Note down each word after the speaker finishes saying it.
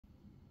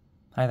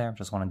Hi there,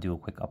 just want to do a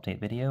quick update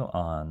video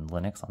on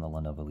Linux on the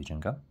Lenovo Legion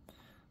Go.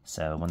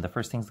 So one of the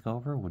first things to go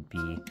over would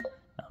be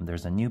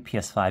there's a new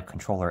PS5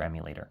 controller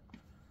emulator.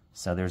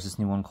 So there's this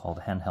new one called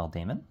Handheld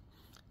Daemon,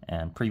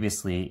 and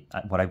previously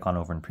what I've gone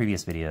over in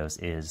previous videos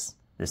is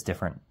this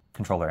different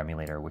controller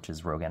emulator, which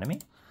is Rogue Enemy.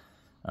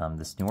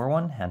 This newer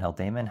one, Handheld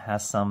Daemon,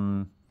 has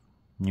some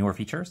newer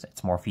features.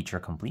 It's more feature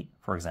complete.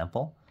 For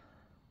example,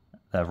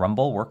 the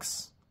rumble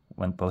works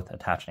when both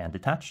attached and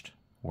detached,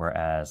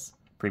 whereas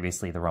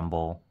previously the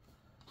rumble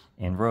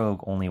in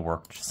Rogue only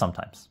worked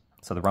sometimes.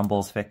 So the rumble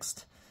is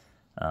fixed.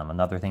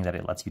 Another thing that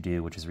it lets you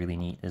do, which is really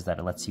neat, is that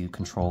it lets you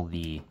control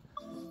the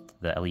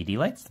LED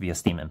lights via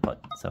Steam input.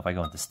 So if I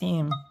go into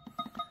Steam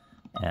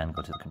and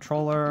go to the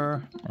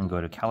controller and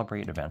go to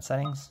Calibrate Advanced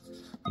Settings,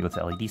 you go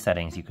to LED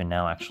settings, you can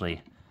now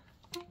actually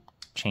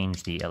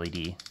change the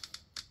LED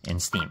in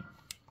Steam.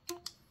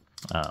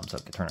 So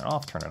you can turn it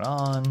off, turn it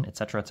on,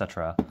 etc.,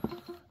 etc.,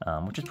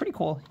 which is pretty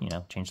cool. You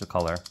know, change the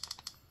color.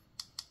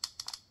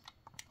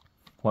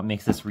 What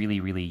makes this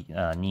really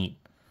neat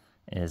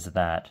is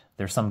that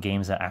there's some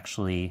games that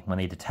actually, when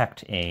they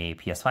detect a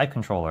PS5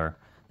 controller,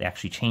 they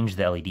actually change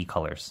the LED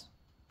colors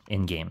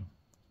in-game.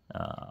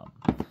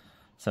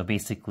 So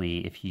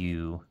basically, if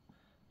you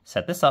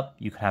set this up,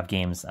 you could have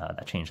games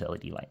that change the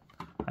LED light.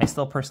 I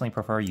still personally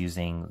prefer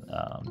using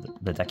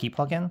the Decky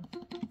Plugin,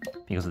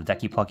 because with the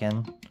Decky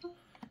Plugin,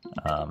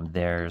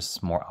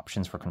 there's more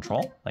options for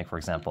control. Like, for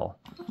example,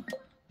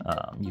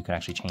 you can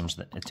actually change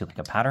it to like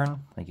a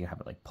pattern. Like you have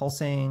it like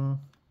pulsing,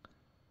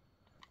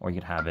 or you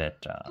could have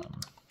it,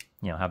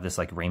 have this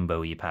like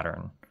rainbowy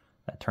pattern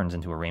that turns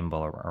into a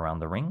rainbow around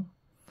the ring.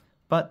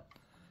 But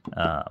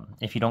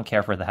if you don't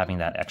care for having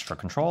that extra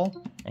control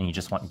and you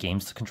just want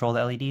games to control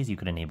the LEDs, you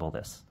could enable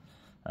this,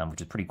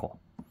 which is pretty cool.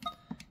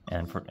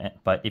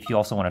 But if you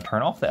also want to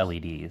turn off the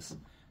LEDs,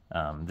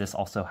 this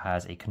also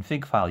has a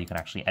config file you can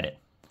actually edit.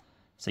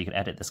 So you can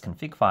edit this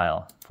config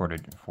file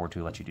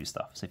to let you do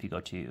stuff. So if you go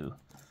to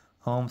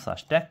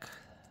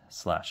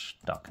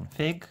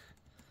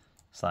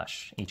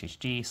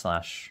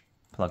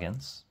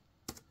home/deck/config/HHD/plugins,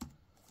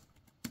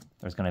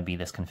 there's going to be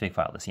this config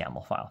file, this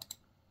YAML file.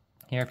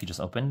 Here, if you just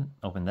open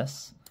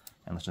this,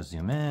 and let's just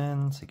zoom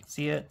in so you can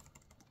see it.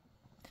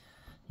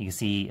 You can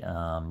see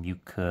you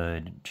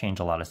could change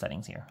a lot of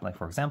settings here. Like,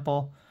 for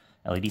example,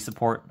 LED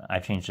support,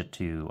 I've changed it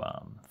to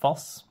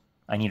false.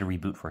 I need a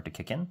reboot for it to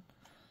kick in.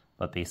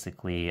 But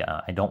basically,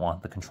 I don't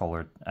want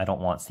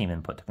Steam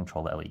input to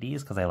control the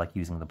LEDs because I like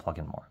using the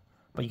plugin more.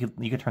 But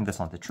you could turn this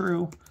on to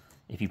true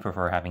if you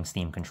prefer having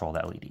Steam control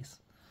the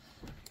LEDs.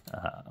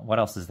 What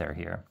else is there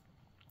here?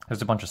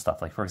 There's a bunch of stuff.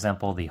 Like, for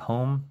example, the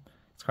home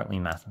is currently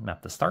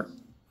mapped to start.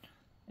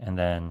 And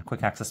then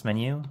quick access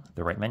menu,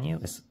 the right menu,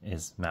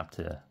 is mapped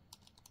to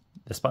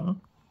this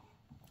button.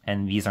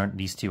 And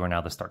these two are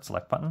now the start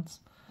select buttons.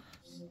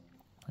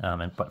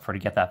 But to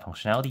get that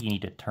functionality, you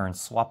need to turn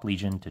swap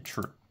Legion to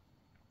true.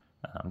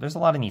 There's a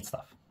lot of neat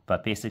stuff,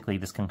 but basically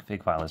this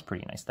config file is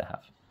pretty nice to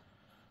have.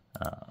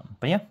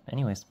 But yeah,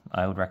 anyways,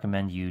 I would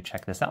recommend you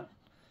check this out.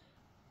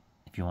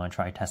 If you want to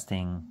try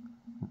testing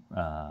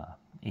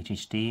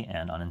HHD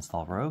and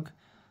uninstall Rogue,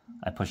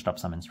 I pushed up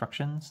some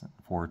instructions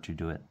to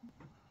do it.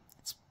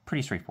 It's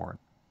pretty straightforward.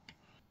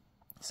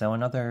 So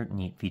another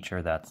neat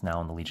feature that's now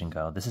on the Legion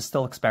Go, this is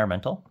still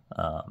experimental.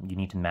 You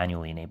need to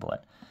manually enable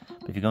it.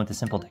 But if you go into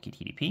Simple Decky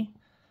TDP,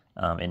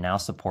 it now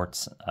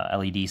supports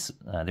LEDs.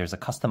 There's a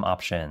custom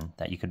option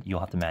that you'll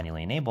have to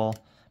manually enable,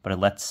 but it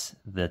lets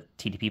the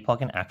TDP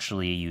plugin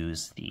actually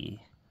use the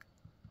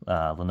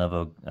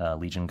Lenovo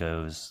Legion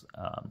Go's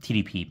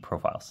TDP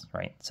profiles,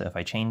 right? So if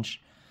I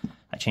change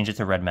it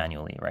to red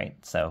manually, right?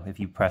 So if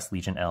you press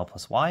Legion L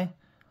plus Y,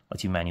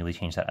 lets you manually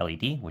change that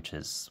LED, which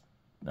is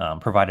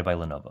provided by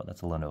Lenovo.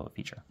 That's a Lenovo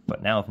feature.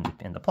 But now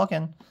in the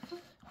plugin,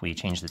 if we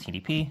change the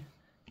TDP,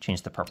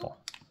 change to purple.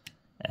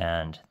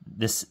 And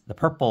the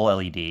purple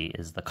LED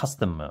is the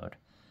custom mode.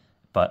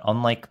 But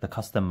unlike the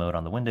custom mode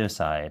on the Windows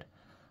side,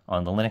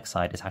 on the Linux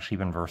side, it's actually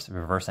been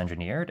reverse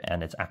engineered,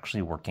 and it's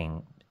actually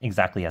working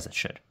exactly as it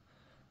should.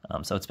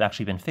 So it's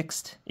actually been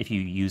fixed if you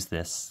use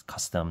this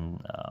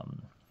custom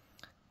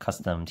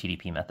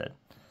TDP method.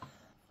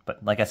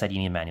 But like I said, you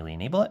need to manually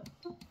enable it.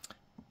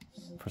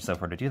 So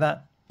to do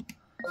that,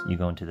 you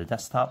go into the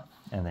desktop,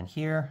 and then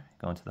here,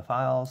 go into the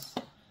files,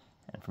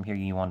 and from here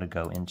you want to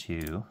go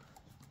into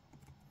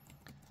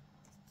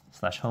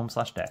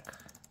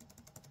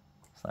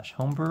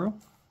 /home/deck/homebrew,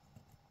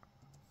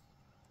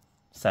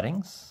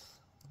 settings,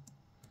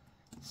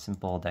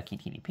 simple Decky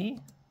TDP,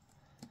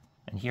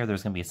 and here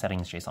there's going to be a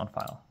settings JSON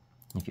file.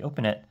 And if you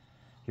open it,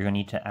 you're going to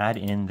need to add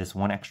in this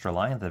one extra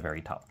line at the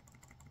very top.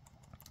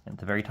 At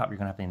the very top, you're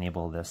going to have to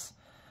enable this,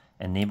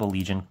 enable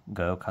Legion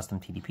Go Custom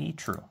TDP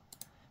true.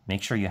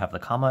 Make sure you have the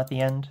comma at the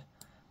end.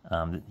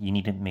 You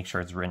need to make sure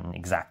it's written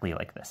exactly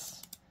like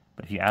this.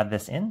 But if you add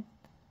this in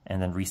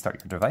and then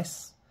restart your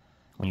device,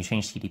 when you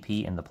change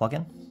TDP in the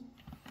plugin,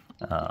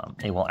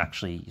 it will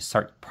actually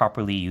start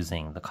properly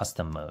using the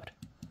custom mode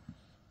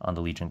on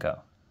the Legion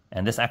Go.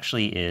 And this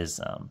actually is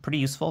pretty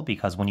useful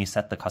because when you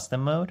set the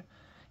custom mode,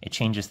 it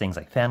changes things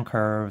like fan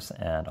curves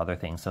and other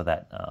things so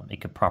that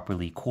it could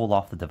properly cool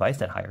off the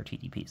device at higher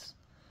TDPs.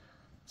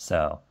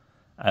 So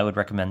I would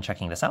recommend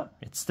checking this out.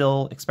 It's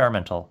still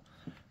experimental.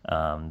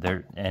 And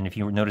if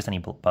you notice any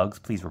bugs,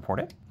 please report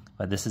it.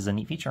 But this is a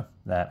neat feature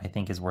that I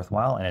think is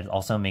worthwhile, and it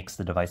also makes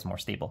the device more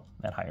stable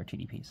at higher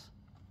TDPs.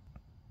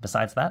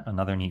 Besides that,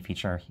 another neat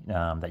feature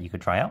that you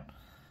could try out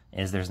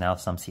is there's now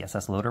some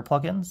CSS Loader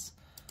plugins,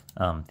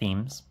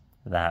 themes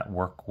that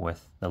work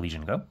with the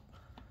Legion Go.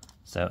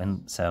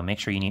 So make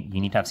sure you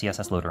need to have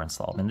CSS Loader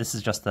installed. And this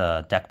is just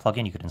a Deck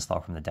plugin you could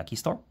install from the Decky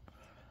store.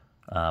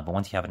 But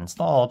once you have it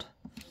installed,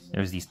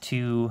 there's these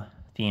two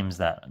themes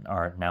that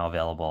are now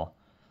available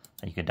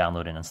that you could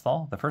download and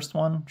install. The first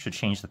one should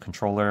change the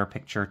controller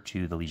picture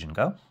to the Legion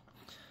Go.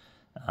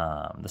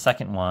 The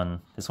second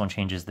one, this one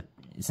changes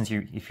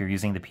if you're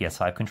using the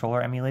PS5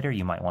 controller emulator,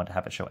 you might want to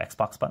have it show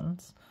Xbox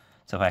buttons.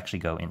 So if I actually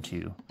go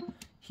into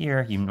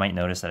here, you might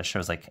notice that it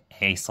shows like,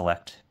 hey,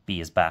 select B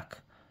is back,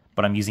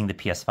 but I'm using the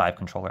PS5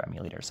 controller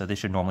emulator. So this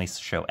should normally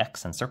show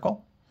X and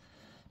circle,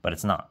 but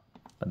it's not.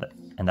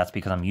 And that's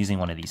because I'm using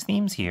one of these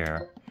themes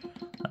here.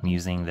 I'm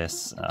using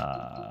this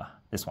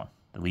one,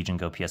 the Legion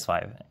Go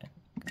PS5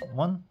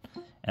 one,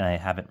 and I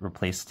have it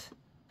replaced.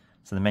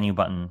 So the menu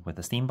button with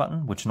the Steam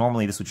button, which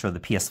normally this would show the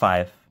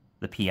PS5,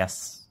 the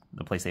PS,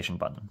 the PlayStation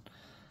button.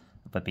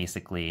 But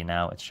basically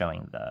now it's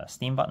showing the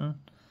Steam button.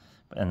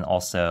 And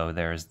also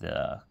there's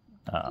the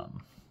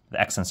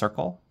X and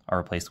circle are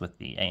replaced with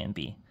the A and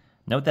B.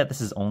 Note that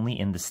this is only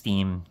in the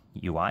Steam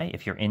UI.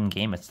 If you're in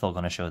game, it's still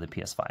going to show the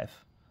PS5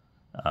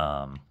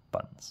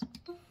 buttons.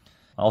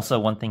 Also,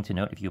 one thing to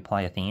note, if you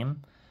apply a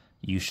theme,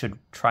 you should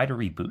try to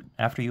reboot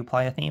after you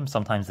apply a theme.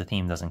 Sometimes the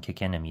theme doesn't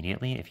kick in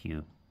immediately if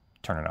you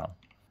turn it on.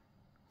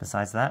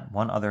 Besides that,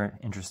 one other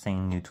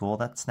interesting new tool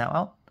that's now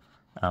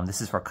out.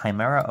 This is for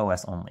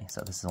ChimeraOS Only.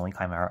 So this is only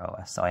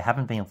ChimeraOS. So I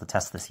haven't been able to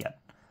test this yet,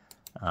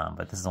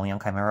 but this is only on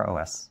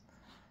ChimeraOS.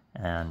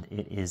 And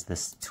it is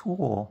this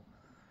tool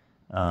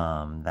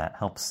that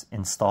helps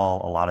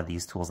install a lot of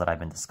these tools that I've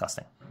been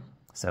discussing.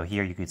 So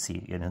here you could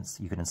see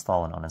you could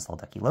install an uninstall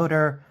Decky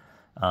Loader,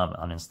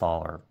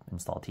 uninstall or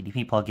install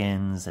TDP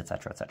plugins,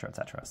 etc., etc.,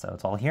 etc. So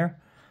it's all here.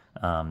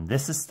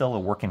 This is still a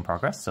work in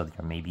progress, so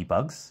there may be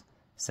bugs.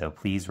 So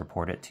please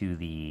report it to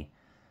the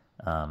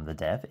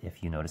dev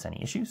if you notice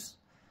any issues.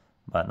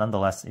 But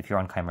nonetheless, if you're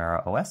on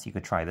ChimeraOS, you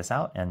could try this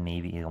out, and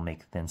maybe it'll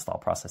make the install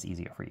process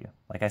easier for you.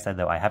 Like I said,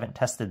 though, I haven't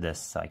tested this,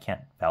 so I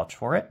can't vouch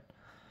for it.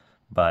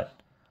 But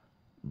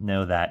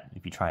know that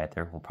if you try it,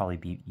 there will probably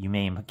be, you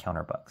may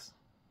encounter bugs.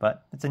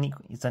 But it's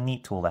a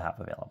neat tool to have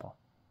available.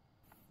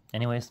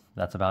 Anyways,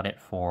 that's about it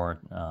for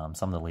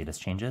some of the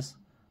latest changes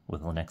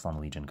with Linux on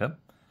Legion Go.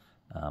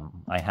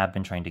 I have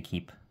been trying to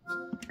keep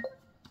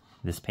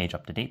this page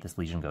up to date, this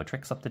Legion Go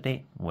tricks up to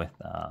date with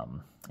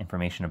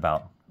information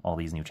about all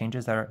these new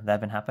changes that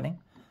have been happening.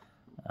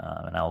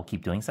 And I will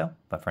keep doing so.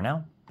 But for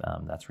now,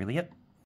 that's really it.